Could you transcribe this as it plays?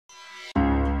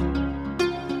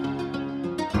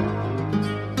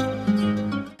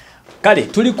Kale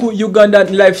tuli ku Uganda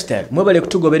lifestyle mwebale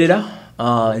kutugoberera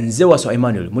nze waso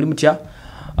Emmanuel muli mutya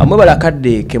mwebale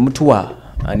kadde ke mutwa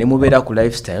ne mubera ku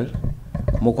lifestyle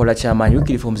mukola kyamanyi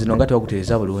wikirifu mzino ngati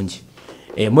wakuteeza bulungi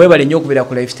mwebale nnyo kubera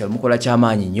ku lifestyle mukola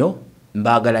kyamanyi nnyo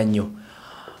mbagala nnyo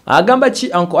agamba ki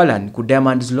Uncle Alan ku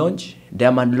Diamond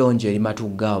Lounge eri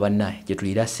Matugga bannaye gye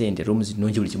tulira sente rooms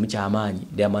nnungi buli kimu kyamanyi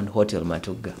Diamond Hotel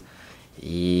Matugga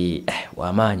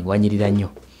wamanyi wanyirira nnyo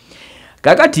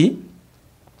kakati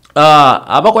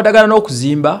abakwatagana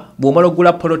n'okuzimba bw'omala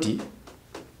okugula poloti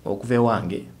okuva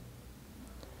ewange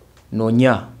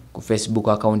nonya ku Facebook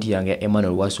account yange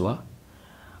Emmanuel Waswa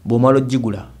bw'omala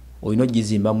ogigula olina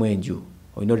ogizimbamu enju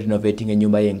olina renovating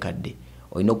ennyumba y'enkadde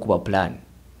olina okuba plan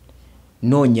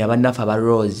nonya bannafe aba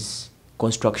Rose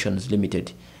Constructions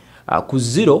Limited ku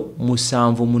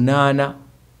 078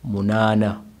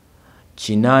 8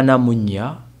 8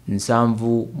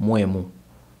 7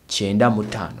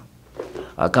 95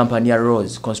 company ya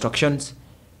Rose Constructions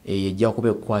ejja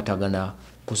kube kukwatagana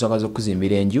kusonga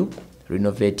z'okuzimbira enju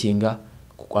renovating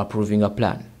approving a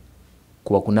plan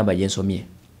kuba ku namba gyensomye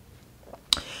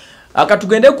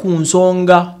akatugende ku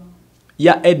nsonga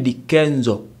ya Eddy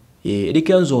Kenzo Eddy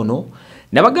Kenzo ono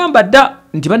nabagamba dda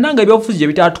nti bannanga ebyobufuzi gye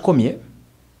bitatukomye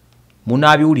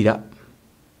munaabiwulira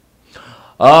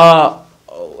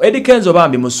Eddy Kenzo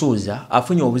bambi musuuza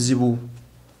afunye obuzibu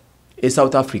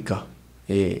South Africa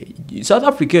South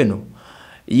Africa eno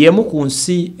yemu ku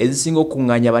nsi ezisinga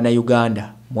okunganya bana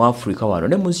Uganda mu Africa wano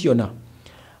ne munsi yonna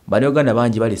bana Uganda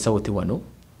bangi bali South wano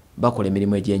bakola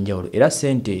emirimu egy'enjawulo era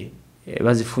sente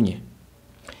bazifunye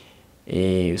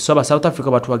so aba South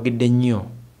Africa batuwagidde nnyo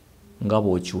nga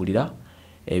bw'okiwulira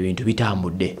ebintu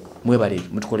bitambudde mwebale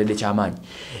mutukoledde kyamaanyi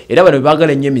era bano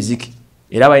baagala nnyo emiziki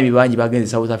era abayimbi bangi bagenze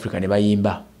South Africa ne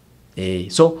bayimba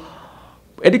so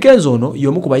Eddy Kenzo ono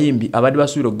y'omu ku bayimbi abadde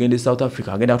basuubira okugenda South Africa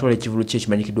agenda atwala ekivulu kye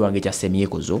kimanyikiddwa wange ekya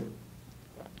semyekozo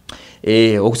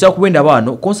okusobola kubenda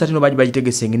bano concert eno baji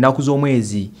bagitegese ng'ennaku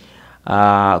z'omwezi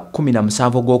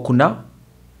 17 gwokuna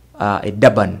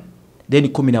Durban then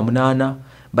 18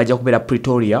 bajja kubeera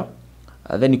Pretoria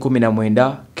then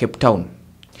 19 Cape Town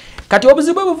kati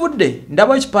obuzibu buvudde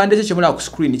ndaba ekipande kye kimula ku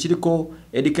screen kiriko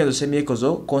Eddy Kenzo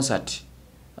semyekozo concert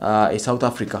South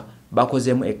Africa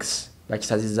bakozeemu X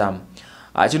bakisazizaamu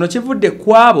kino kivudde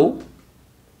kwabo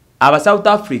aba South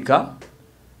Africa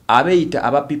abeeyita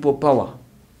aba people power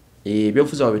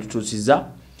ebyobufuzi abo betutuusiza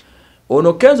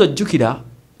ono Kenzo jjukira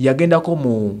yagendako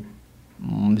mu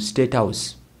State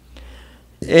House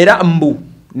era mbu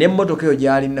n'emmotoka eyo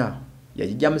gy'alina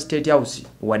yagijja mu State House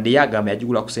wadde yagamba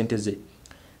yagigula ku sente ze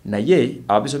naye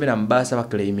ababisomera mu baasa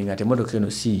bakilaiminga nti emmotoka eno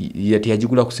si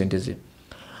teyagigula ku sente ze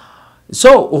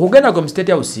so okugenda ku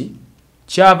State House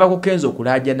kyava ku Kenzo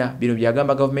okulajana bino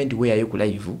byagamba government we yayo ku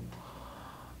live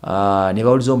ne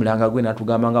bawuliza omulanga gwe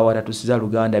natugamba nga watatusiza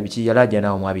Luganda biki yalajana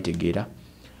awo mwabitegeera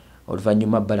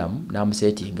oluvannyuma balamu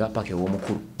n'amusetinga paka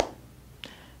ew'omukulu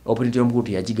opportunity y'omukulu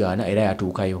teyagigaana era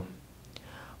yatuukayo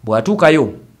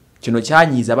bw'atuukayo kino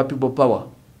kyanyiiza aba people power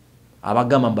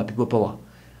abagamba mu ba people power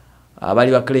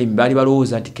abali baclaim bali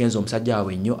balowooza nti Kenzo omusajja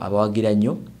waabwe nnyo abawagira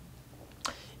nnyo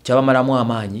kyabamalamu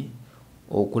amaanyi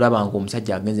okulaba ngo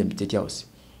omusajja agenze mu State House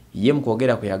ye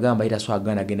mukwogera kwe yagamba ira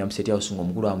swagana agenda mu State House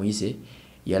ng'omukulu amuyise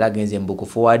yali agenze mbuko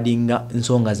forwardinga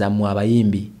nsonga za mu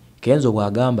abayimbi Kenzo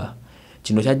bwagamba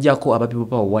kino kyajjako aba people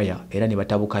power wire era ne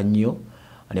batabuka nnyo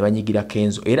ne banyigira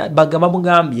Kenzo era bagamba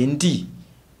mugambye nti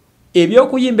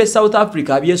ebyokuyimba South Africa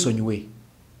abyesonyiwe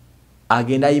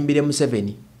agenda ayimbire mu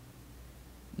 7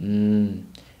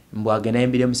 mbwa agenda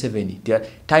ayimbire mu 7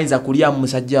 tayinza kulya mu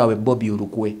musajja wawe Bobby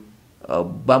Olukwe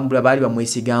bambula bali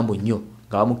bamwesigambo nnyo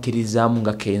nga bamukkiririzaamu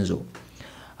nga Kenzo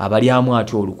abalyamu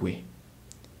atyo Olukwe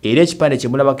era ekipande kye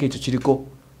mulabako ekyo kiriko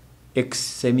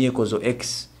X semyekozo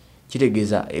X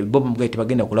kitegeeza Bob Mugati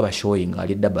bagenda kulaba showing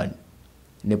ali Durban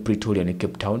ne Pretoria ne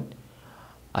Cape Town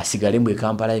asigale mu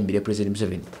Kampala imbire President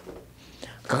Museveni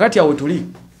kakati awo tuli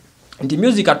nti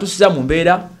music atusiza mu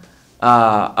mbeera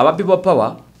aba people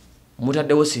power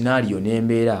mutaddewo scenario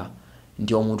n'embeera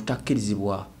nti omuntu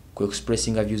takkirizibwa ku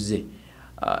expressing views ze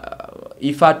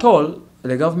if at all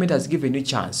the government has given you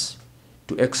chance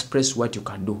to express what you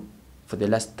can do for the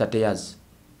last 30 years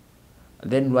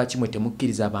then lwaki mwe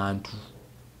temukkiriza abantu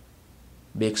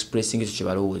be expressing ekyo kye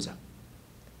balowooza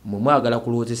mwe mwagala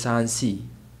kulowoozesa nsi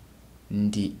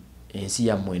nti ensi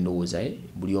yammwe endowooza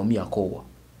buli omu yakoowa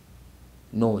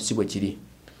no si bwe kiri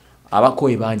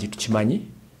abakooye bangi tukimanyi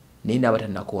naye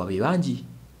n'abatannakoowa be bangi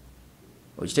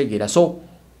okitegeera so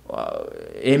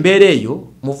embeera eyo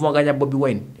muvumaganya Bobi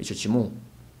Wine ekyo kimu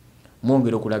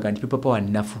mwongera okulaga nti people power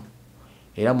nnafu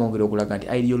era mwongera okulaga nti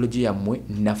ideology yammwe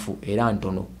nnafu era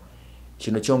ntono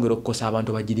kino kyongera okukosa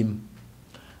abantu bagirimu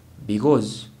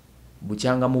because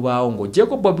bukyanga mubaawo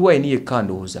ng'ogyeko Bobi Wine yekka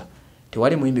ndowooza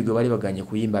tewali muyimbi gwe bali baganye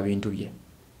kuyimba bintu bye.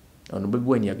 Ono Bobi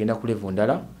Wine yagenda ku level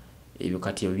ndala, ebyo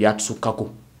kati ebyo byatusukkako.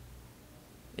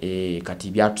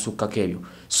 Kati byatusukkako ebyo.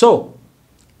 So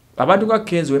abantu nga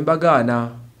Kenzo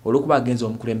embagaana olwokuba agenza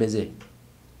omukulembeze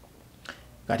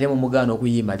kati mu mugaana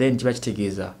okuyimba then kiba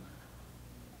kitegeeza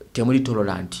temuli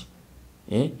tolerant.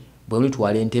 Bwe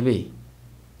mulitwala entebe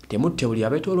temutte buli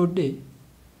abetolodde,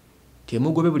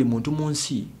 temugobe buli muntu mu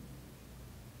nsi.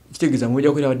 Kitegeeza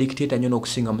mujja kwera dictator nnyo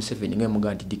n'okusinga Museveni nga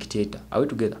muga nti dictator. Are we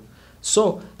together?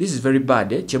 So this is very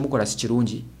bad. Kyemukola si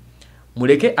kirungi.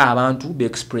 Muleke abantu be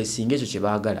expressing ekyo kye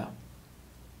baagala.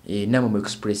 Namwe mu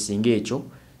expressing ekyo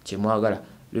kye mwagala.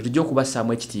 Lwe tujja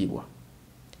okubasaamu ekitiibwa.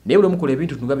 Naye bwe mukola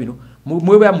ebintu nga bino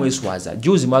mweba mweswaza.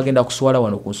 Juzi mwagenda kuswala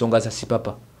wano ku nsonga za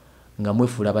sipapa nga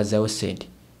mwefuula bazaayo ssente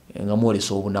nga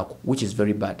mwolesa obunaku, which is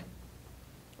very bad.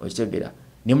 Okitegeera.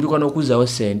 Ne mutuuka n'okuzaayo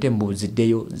ssente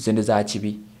mbuziddeyo zende za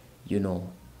kibi. You know,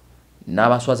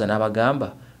 n'abaswaza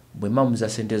n'abagamba bwe mamuza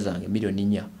sente zange milioni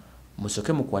 4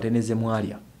 musoke mukwate neze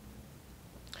mwalya.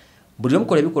 Buli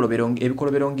mukola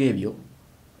ebikolobero ng'ebyo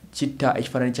kitta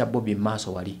ekifaananyi kya Bobby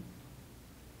maaso wali.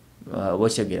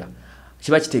 Bw'okitegera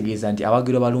kiba kitegeeza nti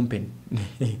abagiro ba lumpen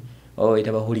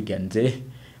etaba hooligans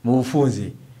mu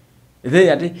bufunze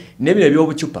ate n'ebino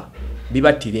ebyobucupa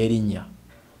bibattira erinnya.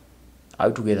 Are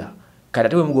we together? Kati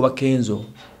ate bwe mugoba Kenzo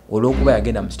olw'okuba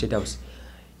yagenda mu State House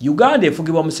Uganda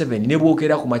efugibwa Museveni ne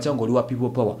bwokera ku machango oliwa people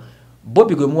power.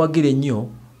 Bobby gwe muwagira ennyo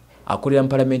akolera mu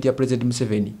parliament ya President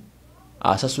Museveni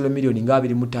asasula milioni nga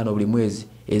 25 buli mwezi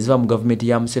eziva mu government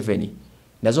ya Museveni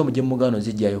nazo mujje mugano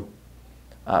zijjayo.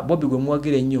 Bobby gwe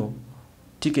muwagira ennyo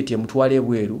ticket emutwale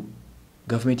ebweru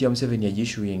government ya Museveni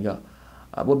yagishuinga.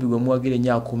 Bobby gwe muwagira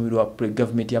ennyo akumirwa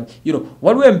government ya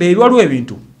waliwo embeeri waliwo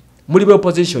ebintu muli be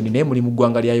opposition naye muli mu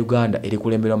ggwanga lya Uganda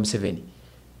erikulemberwa Museveni.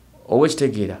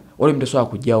 Owekitegeera oli mtu soa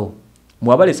kujjawo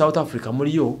mwabale South Africa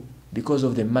muliyo because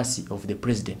of the mercy of the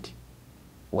president.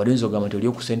 Walinzo gama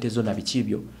toliyo ku sente zo na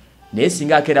bichibyo naye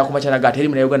singa akera ku machana gateri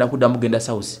mu Uganda kuddamu genda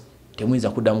South temuyinza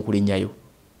kuddamu kulinnyayo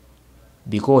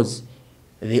because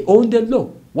they own the law.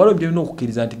 Waliwo mtu no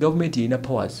kukiriza nti government ina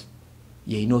powers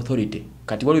ye authority.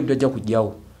 Kati waliwo mtu ajja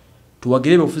kujjawo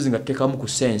tuwagire obufuzi nga tutekamu ku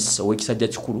sense owekisajja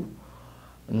kikulu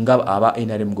nga aba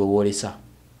NRM gobolesa.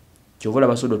 Chovola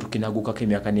basodo tukinaguka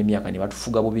kemyaka n'emyaka ne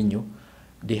batufuga bubi nnyo.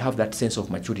 They have that sense of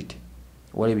maturity.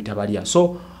 Wale bitabalia.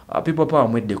 So people power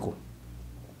mweddeko.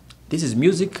 This is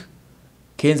music.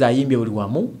 Kenzo ayimbye buli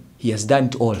wamu. He has done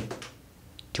it all.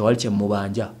 Tewali kye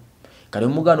mubanja. Kale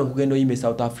mugano kugenda oyimbe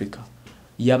South Africa.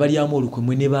 Yabalyamu olukwe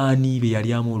mwene baani be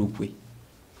yalyamu olukwe.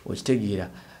 Okitegeera.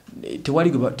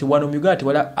 Tewano mu Uganda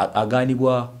tewala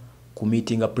aganibwa ku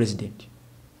meeting a president.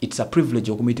 It's a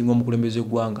privilege okumeeting omukulembeze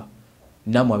gwanga.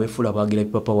 Namwe abefula bagira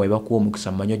papa wae bakuwa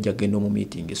omukisa manyo jagendo mu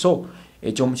meeting. So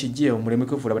ekyo mukijje omuleme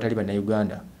kwefula batali ba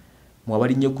Uganda.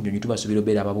 Mwabali nnyo kunyonyi tubasubira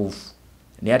bera ababufu.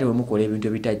 Naye ate bwe mukola ebintu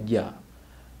ebitajja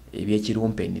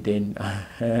ebyekirumpe then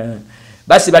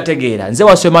basi bategeera. Nze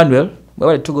wa Emmanuel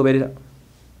mwabale tugoberera.